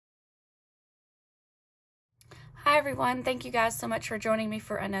Hi everyone, thank you guys so much for joining me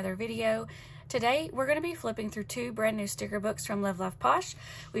for another video. Today we're going to be flipping through two brand new sticker books from Live.Love.Posh.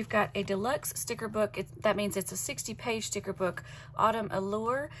 We've got a deluxe sticker book, that means it's a 60-page sticker book. Autumn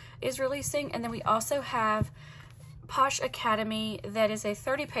Allure is releasing, and then we also have Posh Academy, that is a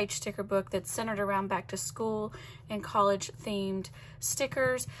 30-page sticker book that's centered around back to school and college themed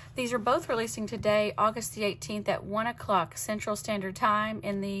stickers. These are both releasing today, August the 18th at 1 o'clock Central Standard Time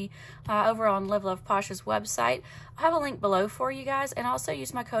in the over on Live.Love.Posh's website. I'll have a link below for you guys, and also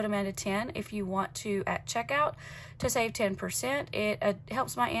use my code Amanda10 if you want to at checkout to save 10%. It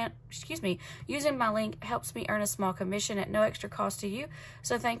helps using my link helps me earn a small commission at no extra cost to you.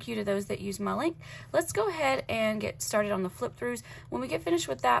 So thank you to those that use my link. Let's go ahead and get started on the flip throughs. When we get finished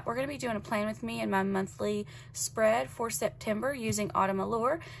with that, we're going to be doing a plan with me and my monthly spread for September using Autumn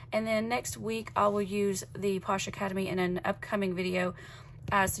Allure, and then next week I will use the Posh Academy in an upcoming video.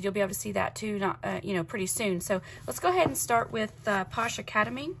 So you'll be able to see that too, pretty soon. So let's go ahead and start with Posh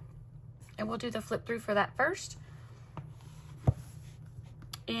Academy, and we'll do the flip through for that first.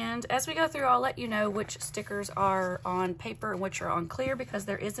 And as we go through, I'll let you know which stickers are on paper and which are on clear, because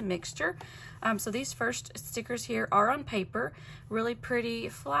there is a mixture. So these first stickers here are on paper, really pretty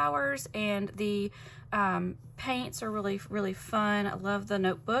flowers, and the paints are really, really fun. I love the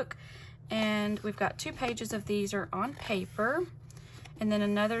notebook. And we've got 2 pages of these are on paper. And then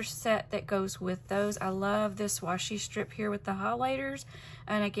another set that goes with those. I love this washi strip here with the highlighters.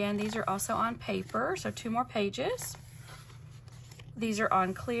 And again, these are also on paper, so 2 more pages. These are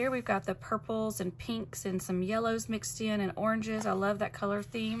on clear. We've got the purples and pinks and some yellows mixed in and oranges. I love that color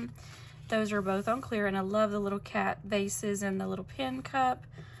theme. Those are both on clear, and I love the little cat vases and the little pin cup.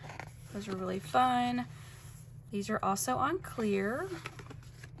 Those are really fun. These are also on clear.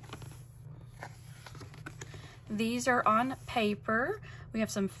 These are on paper. We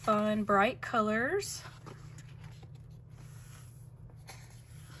have some fun, bright colors.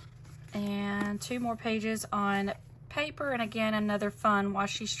 And 2 more pages on paper, and again, another fun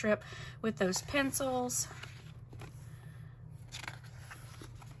washi strip with those pencils.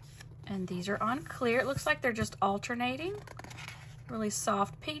 And these are on clear. It looks like they're just alternating. Really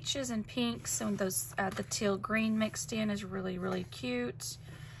soft peaches and pinks, and those the teal green mixed in is really, really cute.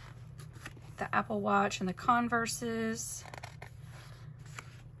 The Apple Watch and the Converses.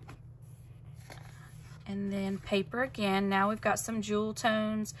 And then paper again. Now we've got some jewel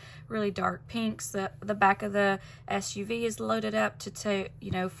tones, really dark pinks. The back of the SUV is loaded up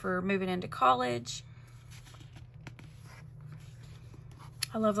for moving into college.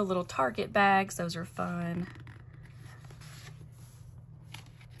 I love the little Target bags. Those are fun.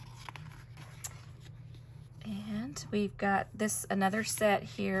 And we've got another set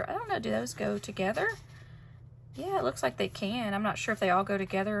here. I don't know, do those go together? Yeah, it looks like they can. I'm not sure if they all go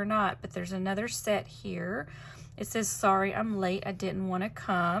together or not, but there's another set here. It says, "Sorry, I'm late. I didn't want to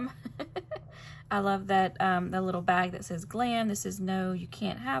come." I love that, the little bag that says glam. This is "No, you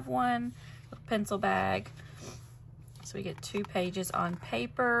can't have one." Little pencil bag. So we get 2 pages on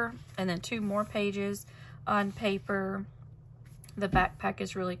paper, and then 2 more pages on paper. The backpack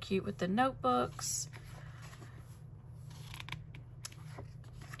is really cute with the notebooks.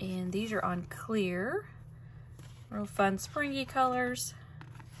 And these are on clear. Real fun springy colors.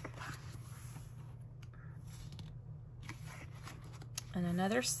 And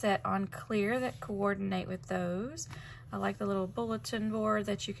another set on clear that coordinate with those. I like the little bulletin board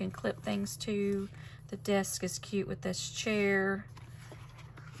that you can clip things to. The desk is cute with this chair.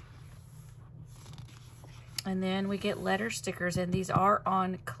 And then we get letter stickers, and these are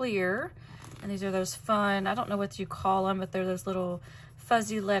on clear. And these are those fun, I don't know what you call them, but they're those little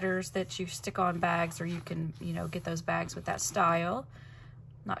fuzzy letters that you stick on bags, or you can, get those bags with that style.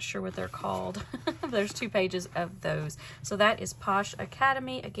 Not sure what they're called. There's 2 pages of those. So that is Posh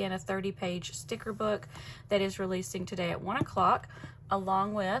Academy. Again, a 30-page sticker book that is releasing today at 1 o'clock,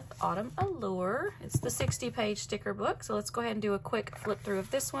 along with Autumn Allure. It's the 60-page sticker book. So let's go ahead and do a quick flip through of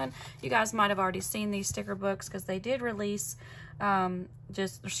this one. You guys might have already seen these sticker books, because they did release,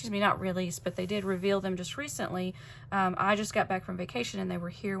 not release, but they did reveal them just recently. I just got back from vacation, and they were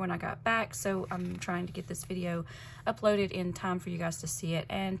here when I got back, so I'm trying to get this video uploaded in time for you guys to see it,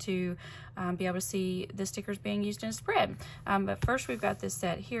 and to be able to see the stickers being used in a spread. But first, we've got this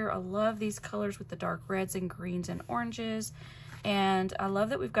set here. I love these colors with the dark reds and greens and oranges. And I love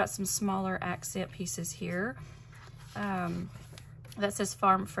that we've got some smaller accent pieces here. That says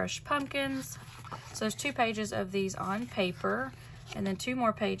Farm Fresh Pumpkins. So there's 2 pages of these on paper. And then 2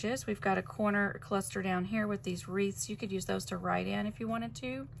 more pages. We've got a corner cluster down here with these wreaths. You could use those to write in if you wanted to.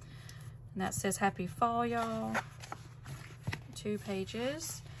 And that says Happy Fall, y'all. 2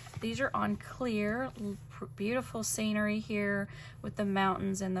 pages. These are on clear. Beautiful scenery here with the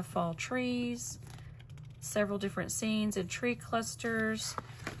mountains and the fall trees. Several different scenes and tree clusters.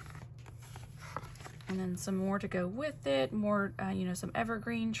 And then some more to go with it. More, you know, some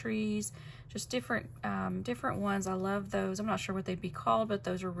evergreen trees. Just different ones. I love those. I'm not sure what they'd be called, but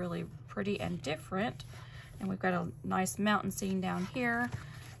those are really pretty and different. And we've got a nice mountain scene down here.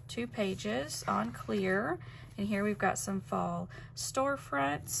 2 pages on clear. And here we've got some fall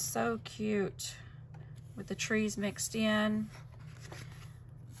storefronts. So cute. With the trees mixed in.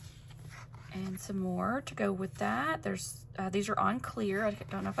 And some more to go with that. There's these are on clear. I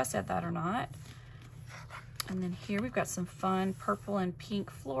don't know if I said that or not. And then here we've got some fun purple and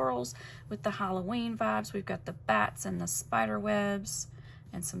pink florals with the Halloween vibes. We've got the bats and the spider webs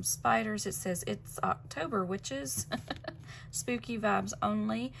and some spiders. It says it's October witches. Spooky vibes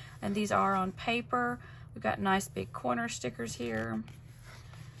only. And these are on paper. We've got nice big corner stickers here.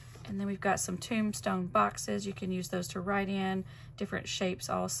 And then we've got some tombstone boxes. You can use those to write in different shapes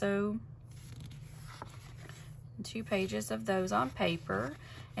also. 2 pages of those on paper.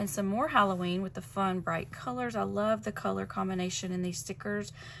 And some more Halloween with the fun bright colors. I love the color combination in these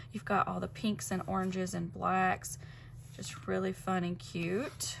stickers. You've got all the pinks and oranges and blacks. Just really fun and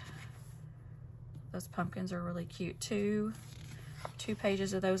cute. Those pumpkins are really cute too. 2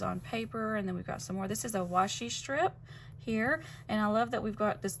 pages of those on paper. And then we've got some more. This is a washi strip here. And I love that we've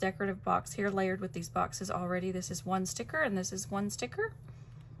got this decorative box here layered with these boxes already. This is 1 sticker and this is 1 sticker.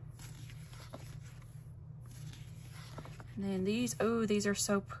 And then these, oh, these are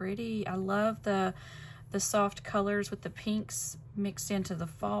so pretty. I love the soft colors with the pinks mixed into the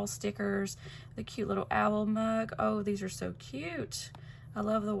fall stickers. The cute little owl mug. Oh, these are so cute. I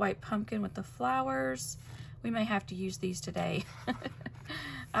love the white pumpkin with the flowers. We may have to use these today.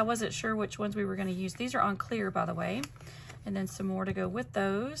 I wasn't sure which ones we were going to use. These are on clear, by the way. And then some more to go with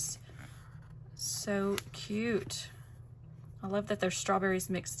those. So cute. I love that there's strawberries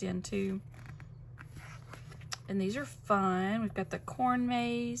mixed in too. And these are fun. We've got the corn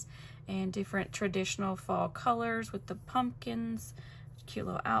maze and different traditional fall colors with the pumpkins. Cute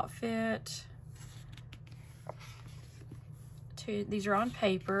little outfit. These are on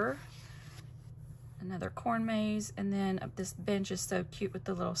paper. Another corn maze. And then this bench is so cute with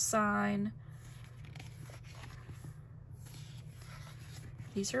the little sign.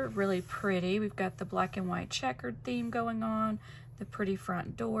 These are really pretty. We've got the black and white checkered theme going on. The pretty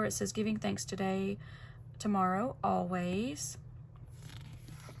front door. It says giving thanks today, tomorrow, always.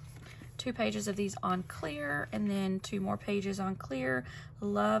 2 pages of these on clear, and then 2 more pages on clear.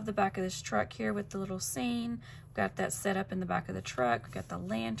 Love the back of this truck here with the little scene. We've got that set up in the back of the truck. We've got the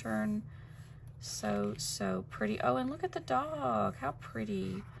lantern. So, so pretty. Oh, and look at the dog. How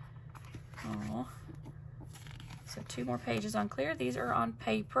pretty. Oh. So 2 more pages on clear. These are on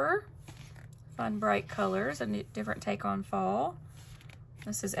paper. Fun, bright colors, a different take on fall.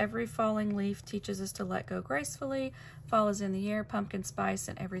 This says every falling leaf teaches us to let go gracefully. Fall is in the air, pumpkin spice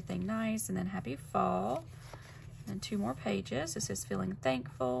and everything nice. And then happy fall. And 2 more pages. This is feeling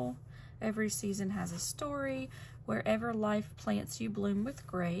thankful. Every season has a story. Wherever life plants you, bloom with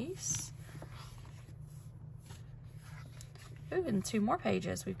grace. Ooh, and 2 more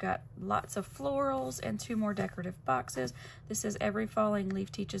pages. We've got lots of florals and 2 more decorative boxes. This says every falling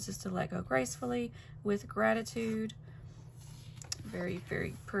leaf teaches us to let go gracefully with gratitude. Very,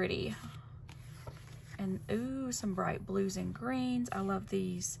 very pretty. And ooh, some bright blues and greens. I love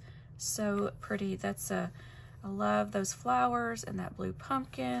these. So pretty. I love those flowers and that blue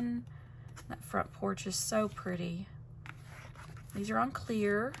pumpkin. That front porch is so pretty. These are on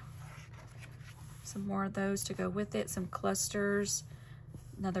clear. Some more of those to go with it. Some clusters.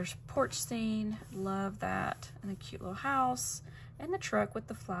 Another porch scene. Love that. And a cute little house. And the truck with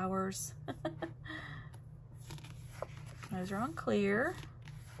the flowers. Those are on clear.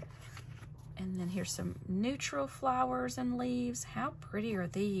 And then here's some neutral flowers and leaves. How pretty are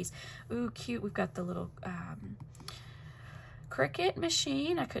these? Ooh, cute. We've got the little Cricut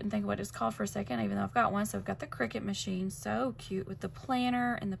machine. I couldn't think of what it's called for a second, even though I've got one. So I've got the Cricut machine. So cute with the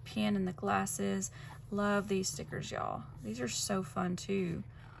planner and the pen and the glasses. Love these stickers, y'all. These are so fun too.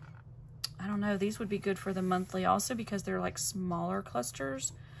 I don't know. These would be good for the monthly also because they're like smaller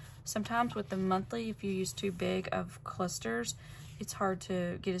clusters. Sometimes with the monthly, if you use too big of clusters, it's hard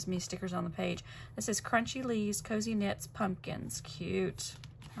to get as many stickers on the page. This is crunchy leaves, cozy knits, pumpkins. Cute.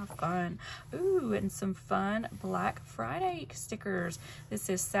 How fun. Ooh, and some fun Black Friday stickers. This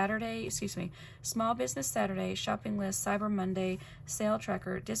is Small Business Saturday, shopping list, Cyber Monday, sale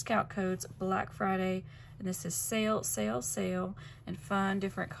tracker, discount codes, Black Friday. And this is sale, sale, sale, and fun,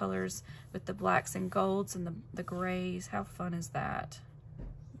 different colors with the blacks and golds and the grays. How fun is that?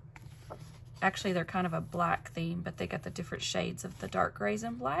 Actually, they're kind of a black theme, but they got the different shades of the dark grays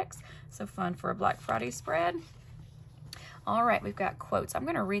and blacks. So fun for a Black Friday spread. All right, we've got quotes. I'm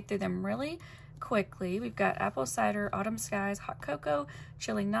going to read through them really quickly. We've got apple cider, autumn skies, hot cocoa,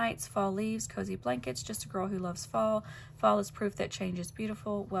 chilling nights, fall leaves, cozy blankets, just a girl who loves fall. Fall is proof that change is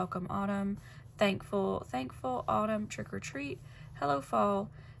beautiful. Welcome autumn. Thankful, thankful, autumn, trick or treat. Hello fall,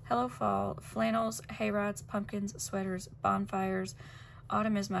 flannels, hayrides, pumpkins, sweaters, bonfires.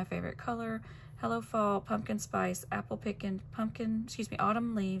 Autumn is my favorite color. Hello fall, pumpkin spice, apple pickin',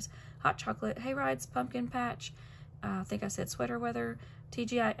 autumn leaves, hot chocolate, hayrides, pumpkin patch. I think I said sweater weather.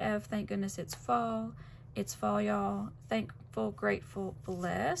 TGIF, thank goodness it's fall. It's fall, y'all. Thankful, grateful,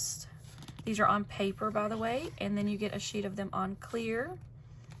 blessed. These are on paper, by the way, and then you get a sheet of them on clear.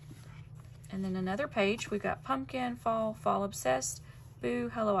 And then another page, we've got pumpkin, fall, fall obsessed,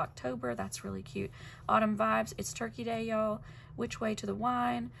 boo, hello October, that's really cute. Autumn vibes, it's turkey day, y'all. Which way to the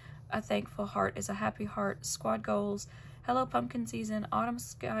wine? A thankful heart is a happy heart. Squad goals. Hello pumpkin season, autumn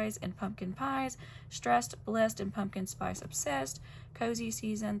skies and pumpkin pies. Stressed, blessed, and pumpkin spice obsessed. Cozy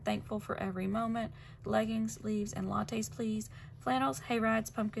season, thankful for every moment. Leggings, leaves, and lattes, please. Flannels,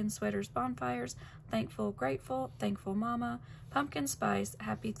 hayrides, pumpkin sweaters, bonfires. Thankful, grateful, thankful mama. Pumpkin spice,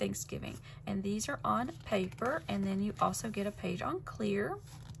 happy Thanksgiving. And these are on paper, and then you also get a page on clear.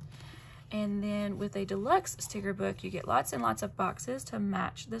 And then with a deluxe sticker book, you get lots and lots of boxes to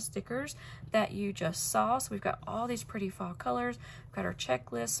match the stickers that you just saw. So we've got all these pretty fall colors. We've got our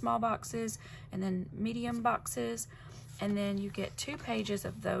checklist, small boxes, and then medium boxes. And then you get 2 pages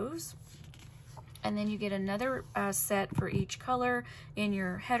of those. And then you get another set for each color in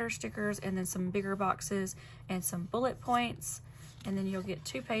your header stickers, and then some bigger boxes and some bullet points. And then you'll get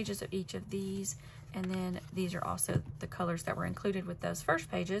 2 pages of each of these. And then these are also the colors that were included with those first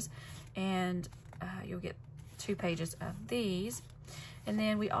pages. And you'll get 2 pages of these. And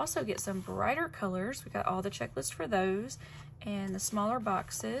then we also get some brighter colors. We got all the checklists for those, and the smaller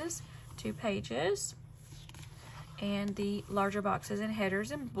boxes, 2 pages, and the larger boxes and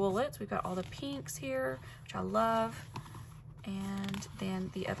headers and bullets. We've got all the pinks here, which I love, and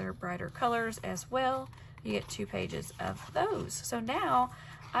then the other brighter colors as well. You get 2 pages of those. So now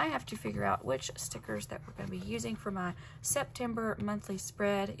I have to figure out which stickers that we're going to be using for my September monthly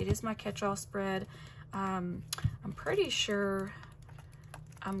spread. It is my catch-all spread. I'm pretty sure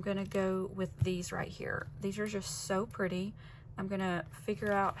I'm going to go with these right here. These are just so pretty. I'm going to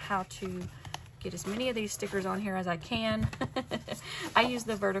figure out how to get as many of these stickers on here as I can. I use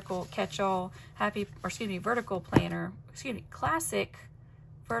the vertical catch-all vertical planner, classic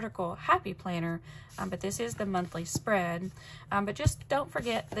vertical happy planner, but this is the monthly spread. But just don't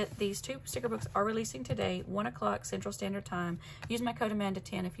forget that these 2 sticker books are releasing today, 1 o'clock Central Standard Time. Use my code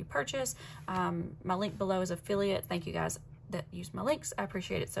Amanda10 if you purchase. My link below is affiliate. Thank you guys that use my links. I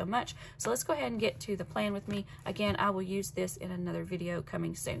appreciate it so much. So let's go ahead and get to the plan with me. Again, I will use this in another video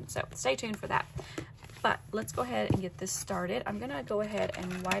coming soon, so stay tuned for that. But let's go ahead and get this started. I'm gonna go ahead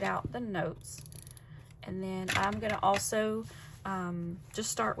and white out the notes, and then I'm gonna also just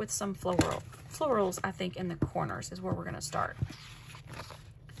start with some florals. I think in the corners is where we're gonna start.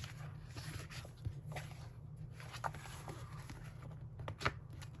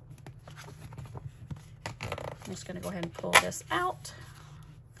 I'm just gonna go ahead and pull this out.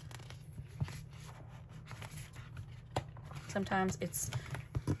 Sometimes it's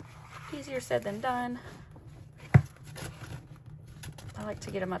easier said than done. I like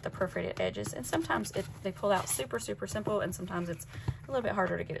to get them at the perforated edges, and sometimes they pull out super simple, and sometimes it's a little bit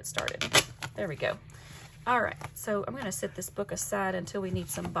harder to get it started. There we go. All right, so I'm gonna set this book aside until we need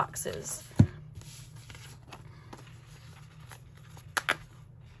some boxes.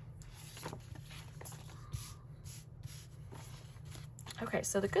 Okay,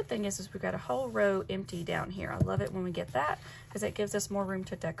 so the good thing is we've got a whole row empty down here. I love it when we get that, because it gives us more room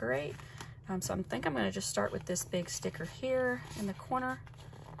to decorate. So I think I'm going to just start with this big sticker here in the corner.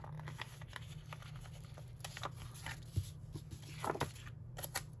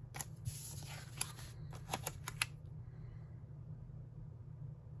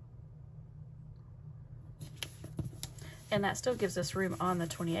 And that still gives us room on the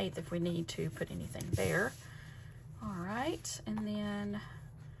 28th if we need to put anything there. All right, and then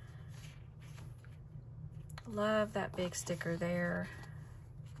love that big sticker there.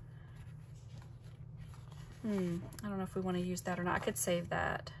 I don't know if we want to use that or not. I could save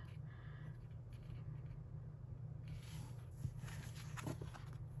that.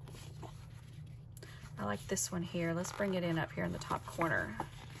 I like this one here. Let's bring it in up here in the top corner.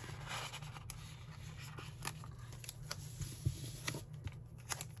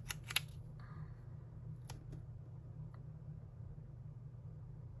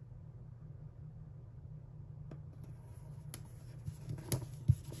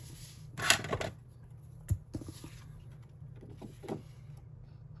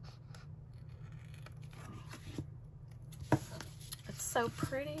 so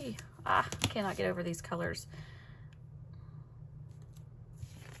pretty. Ah, I cannot get over these colors.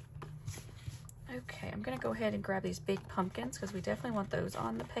 Okay, I'm gonna go ahead and grab these big pumpkins because we definitely want those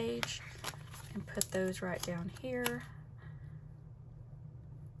on the page, and put those right down here.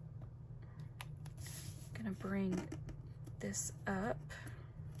 I'm gonna bring this up.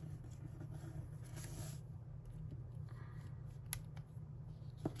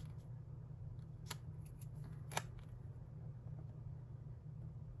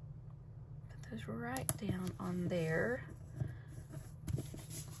 Put those right down on there.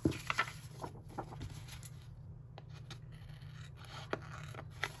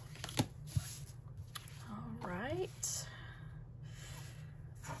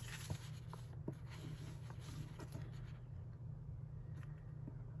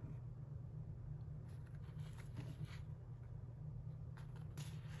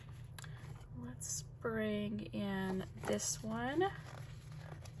 Let's bring in this one. We'll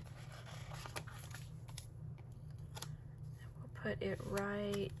put it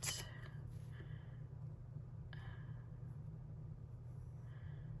right.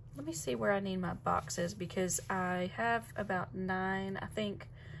 Let me see where I need my boxes because I have about 9, I think,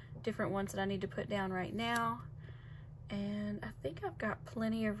 different ones that I need to put down right now. And I think I've got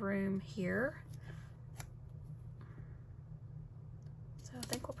plenty of room here. So I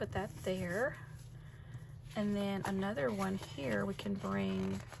think we'll put that there. And then another one here we can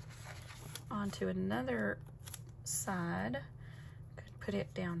bring onto another side. Could put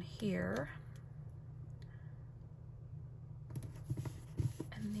it down here.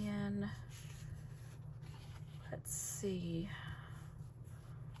 And then, let's see.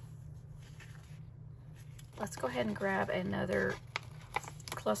 Let's go ahead and grab another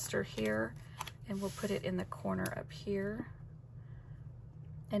cluster here, and we'll put it in the corner up here.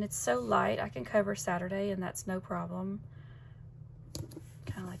 And it's so light, I can cover Saturday and that's no problem.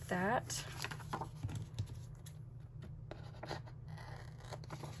 Kind of like that.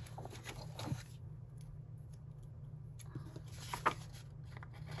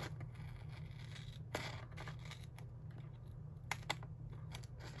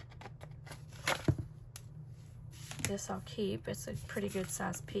 This I'll keep. It's a pretty good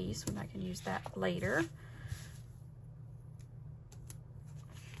size piece and I can use that later.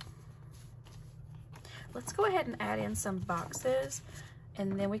 Let's go ahead and add in some boxes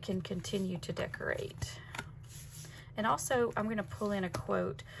and then we can continue to decorate. And also I'm going to pull in a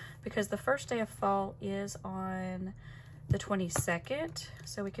quote because the first day of fall is on the 22nd,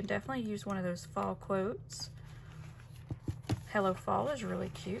 so we can definitely use one of those fall quotes. Hello Fall is really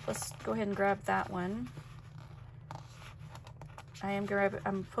cute. Let's go ahead and grab that one.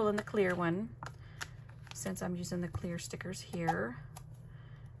 I'm pulling the clear one since I'm using the clear stickers here.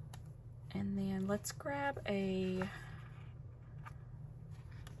 And then let's grab another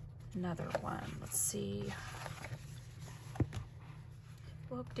one. Let's see.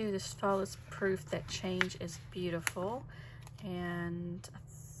 We'll do this fall is proof that change is beautiful. And I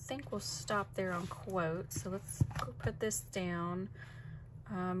think we'll stop there on quotes. So let's put this down.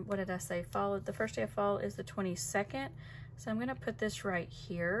 What did I say? Fall, the first day of fall is the 22nd. So I'm gonna put this right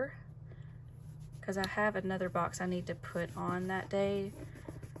here because I have another box I need to put on that day.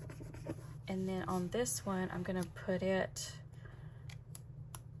 And then on this one, I'm gonna put it,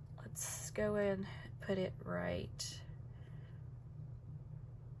 let's go and put it right.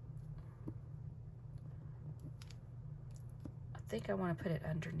 I think I wanna put it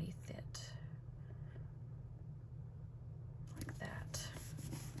underneath it. Like that.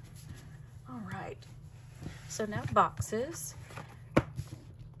 All right, so now boxes.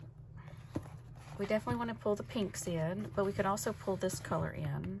 We definitely wanna pull the pinks in, but we can also pull this color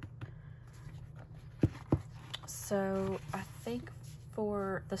in. So I think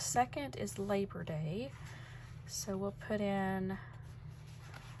for the 2nd is Labor Day. So we'll put in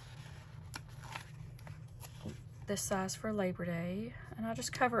this size for Labor Day. And I'll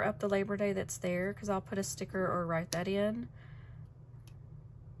just cover up the Labor Day that's there because I'll put a sticker or write that in.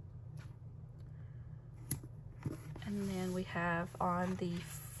 And then we have on the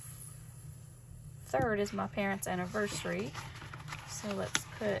 3rd is my parents' anniversary. So let's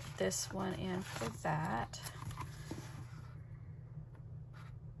put this one in for that.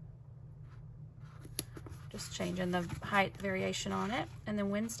 Just changing the height variation on it. And then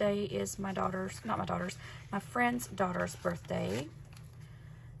Wednesday is my friend's daughter's birthday.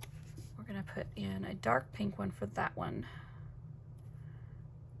 We're gonna put in a dark pink one for that one.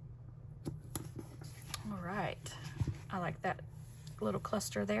 All right, I like that little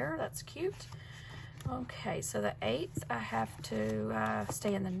cluster there, that's cute. Okay, so the 8th, I have to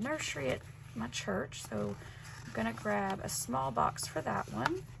stay in the nursery at my church, so I'm gonna grab a small box for that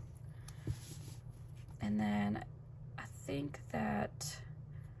one. And then I think that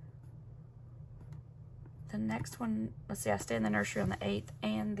the next one, let's see, I stay in the nursery on the 8th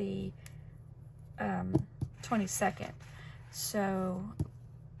and the 22nd. So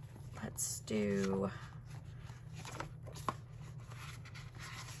let's do,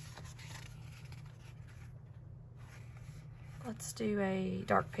 a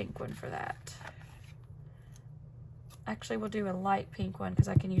dark pink one for that. Actually, we'll do a light pink one because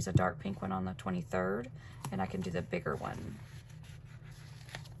I can use a dark pink one on the 23rd, and I can do the bigger one.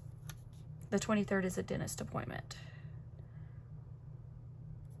 The 23rd is a dentist appointment.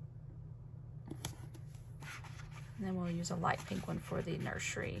 And then we'll use a light pink one for the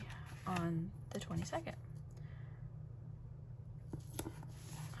nursery on the 22nd.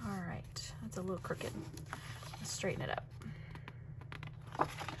 All right, that's a little crooked. Let's straighten it up.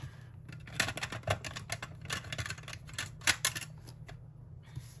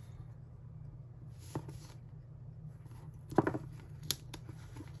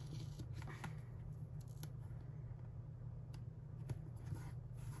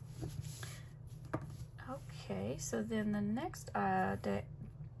 Okay, so then the next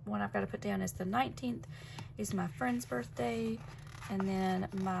one I've got to put down is the 19th is my friend's birthday, and then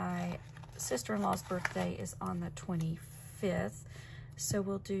my sister-in-law's birthday is on the 25th. So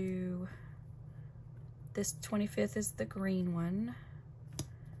we'll do, this 25th is the green one,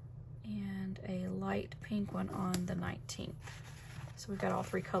 and a light pink one on the 19th. So we've got all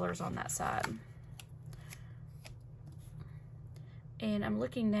 3 colors on that side. And I'm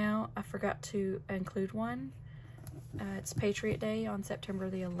looking now, I forgot to include one. It's Patriot Day on September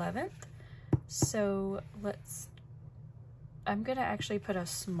the 11th. So I'm gonna actually put a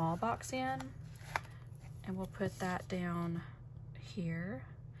small box in, and we'll put that down here.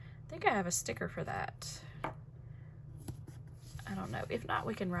 I think I have a sticker for that. I don't know. If not,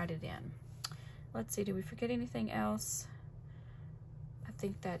 we can write it in. Let's see, did we forget anything else? I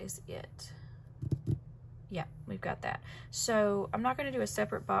think that is it. Yeah, we've got that. So I'm not going to do a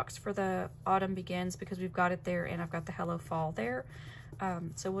separate box for the Autumn Begins because we've got it there and I've got the Hello Fall there.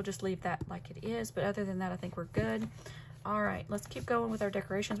 So we'll just leave that like it is. But other than that, I think we're good. All right, let's keep going with our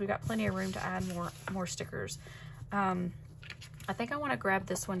decorations. We've got plenty of room to add more stickers. I think I want to grab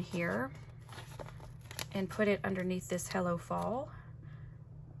this one here and put it underneath this Hello Fall.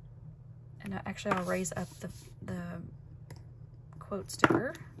 And actually, I'll raise up the quote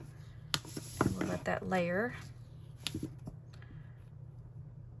sticker. And we'll let that layer.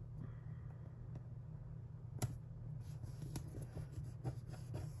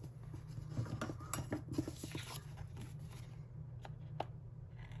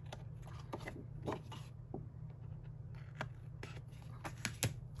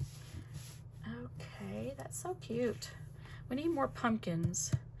 Okay, that's so cute. We need more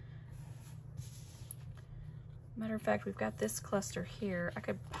pumpkins. Matter of fact, we've got this cluster here. I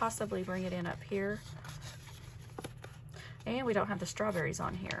could possibly bring it in up here. And we don't have the strawberries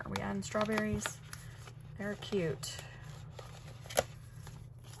on here. Are we adding strawberries? They're cute.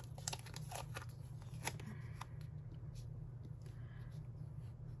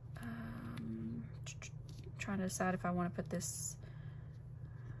 Trying to decide if I want to put this,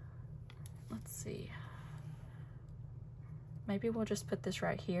 let's see. Maybe we'll just put this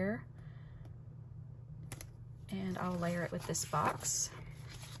right here. And I'll layer it with this box.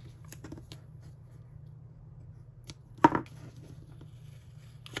 I'm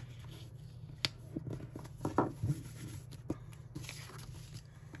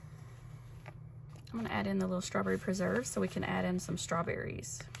gonna add in the little strawberry preserves so we can add in some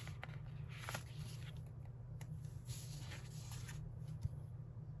strawberries.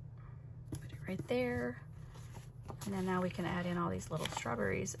 Put it right there. And then now we can add in all these little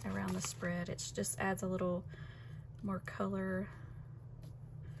strawberries around the spread. It just adds a little more color.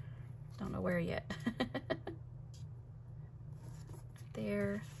 Don't know where yet.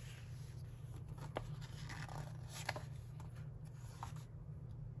 There.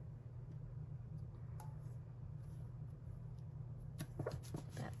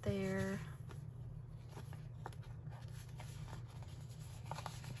 That there.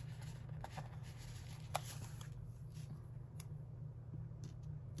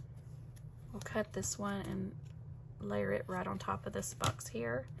 We'll cut this one and layer it right on top of this box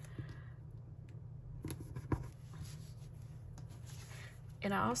here.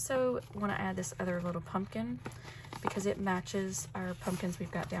 And I also want to add this other little pumpkin because it matches our pumpkins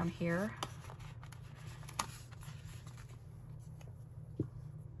we've got down here.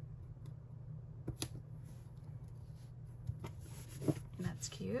 And that's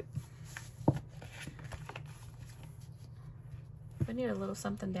cute. need a little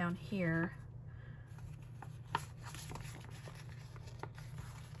something down here.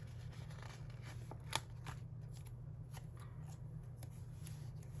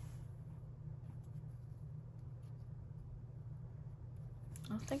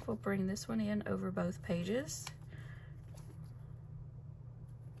 I think we'll bring this one in over both pages.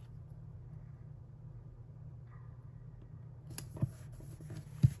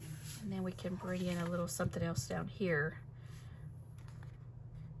 And then we can bring in a little something else down here.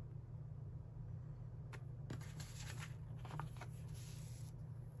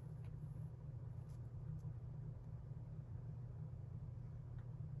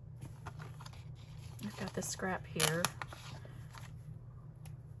 I've got this scrap here.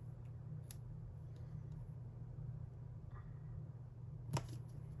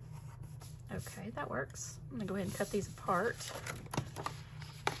 Okay, that works. I'm gonna go ahead and cut these apart.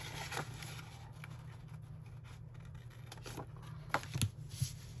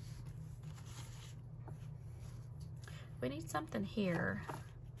 We need something here.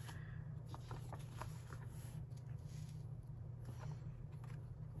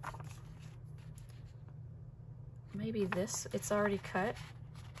 Maybe this, it's already cut,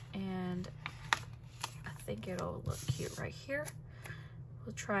 and I think it'll look cute right here.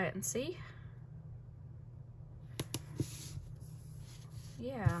 We'll try it and see.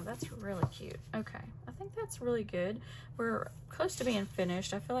 Yeah, that's really cute. Okay, I think that's really good. We're close to being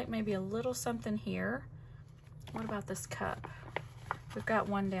finished. I feel like maybe a little something here. What about this cup? We've got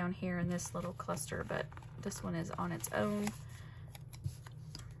one down here in this little cluster, but this one is on its own.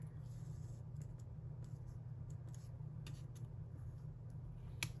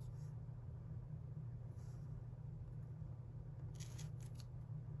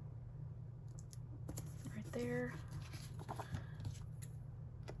 Right there.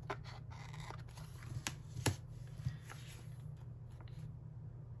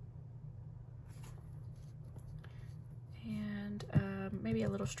 Maybe a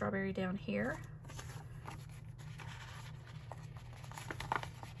little strawberry down here.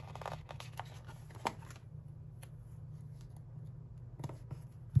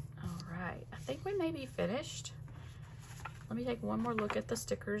 All right, I think we may be finished. Let me take one more look at the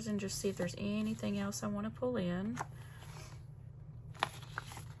stickers and just see if there's anything else I want to pull in.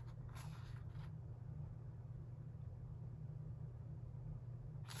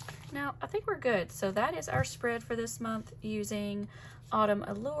 Now, I think we're good. So that is our spread for this month using Autumn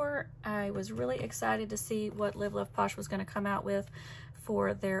Allure. I was really excited to see what Live.Love.Posh was going to come out with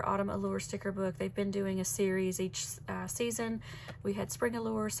for their Autumn Allure sticker book. They've been doing a series each season. We had Spring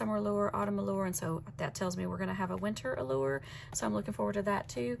Allure, Summer Allure, Autumn Allure, and so that tells me we're going to have a Winter Allure. So I'm looking forward to that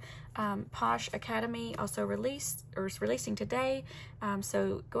too. Posh Academy also is releasing today.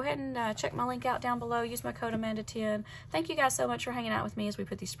 So go ahead and check my link out down below. Use my code Amanda10. Thank you guys so much for hanging out with me as we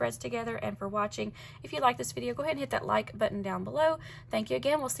put these spreads together and for watching. If you like this video, go ahead and hit that like button down below. Thank you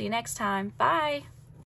again. We'll see you next time. Bye.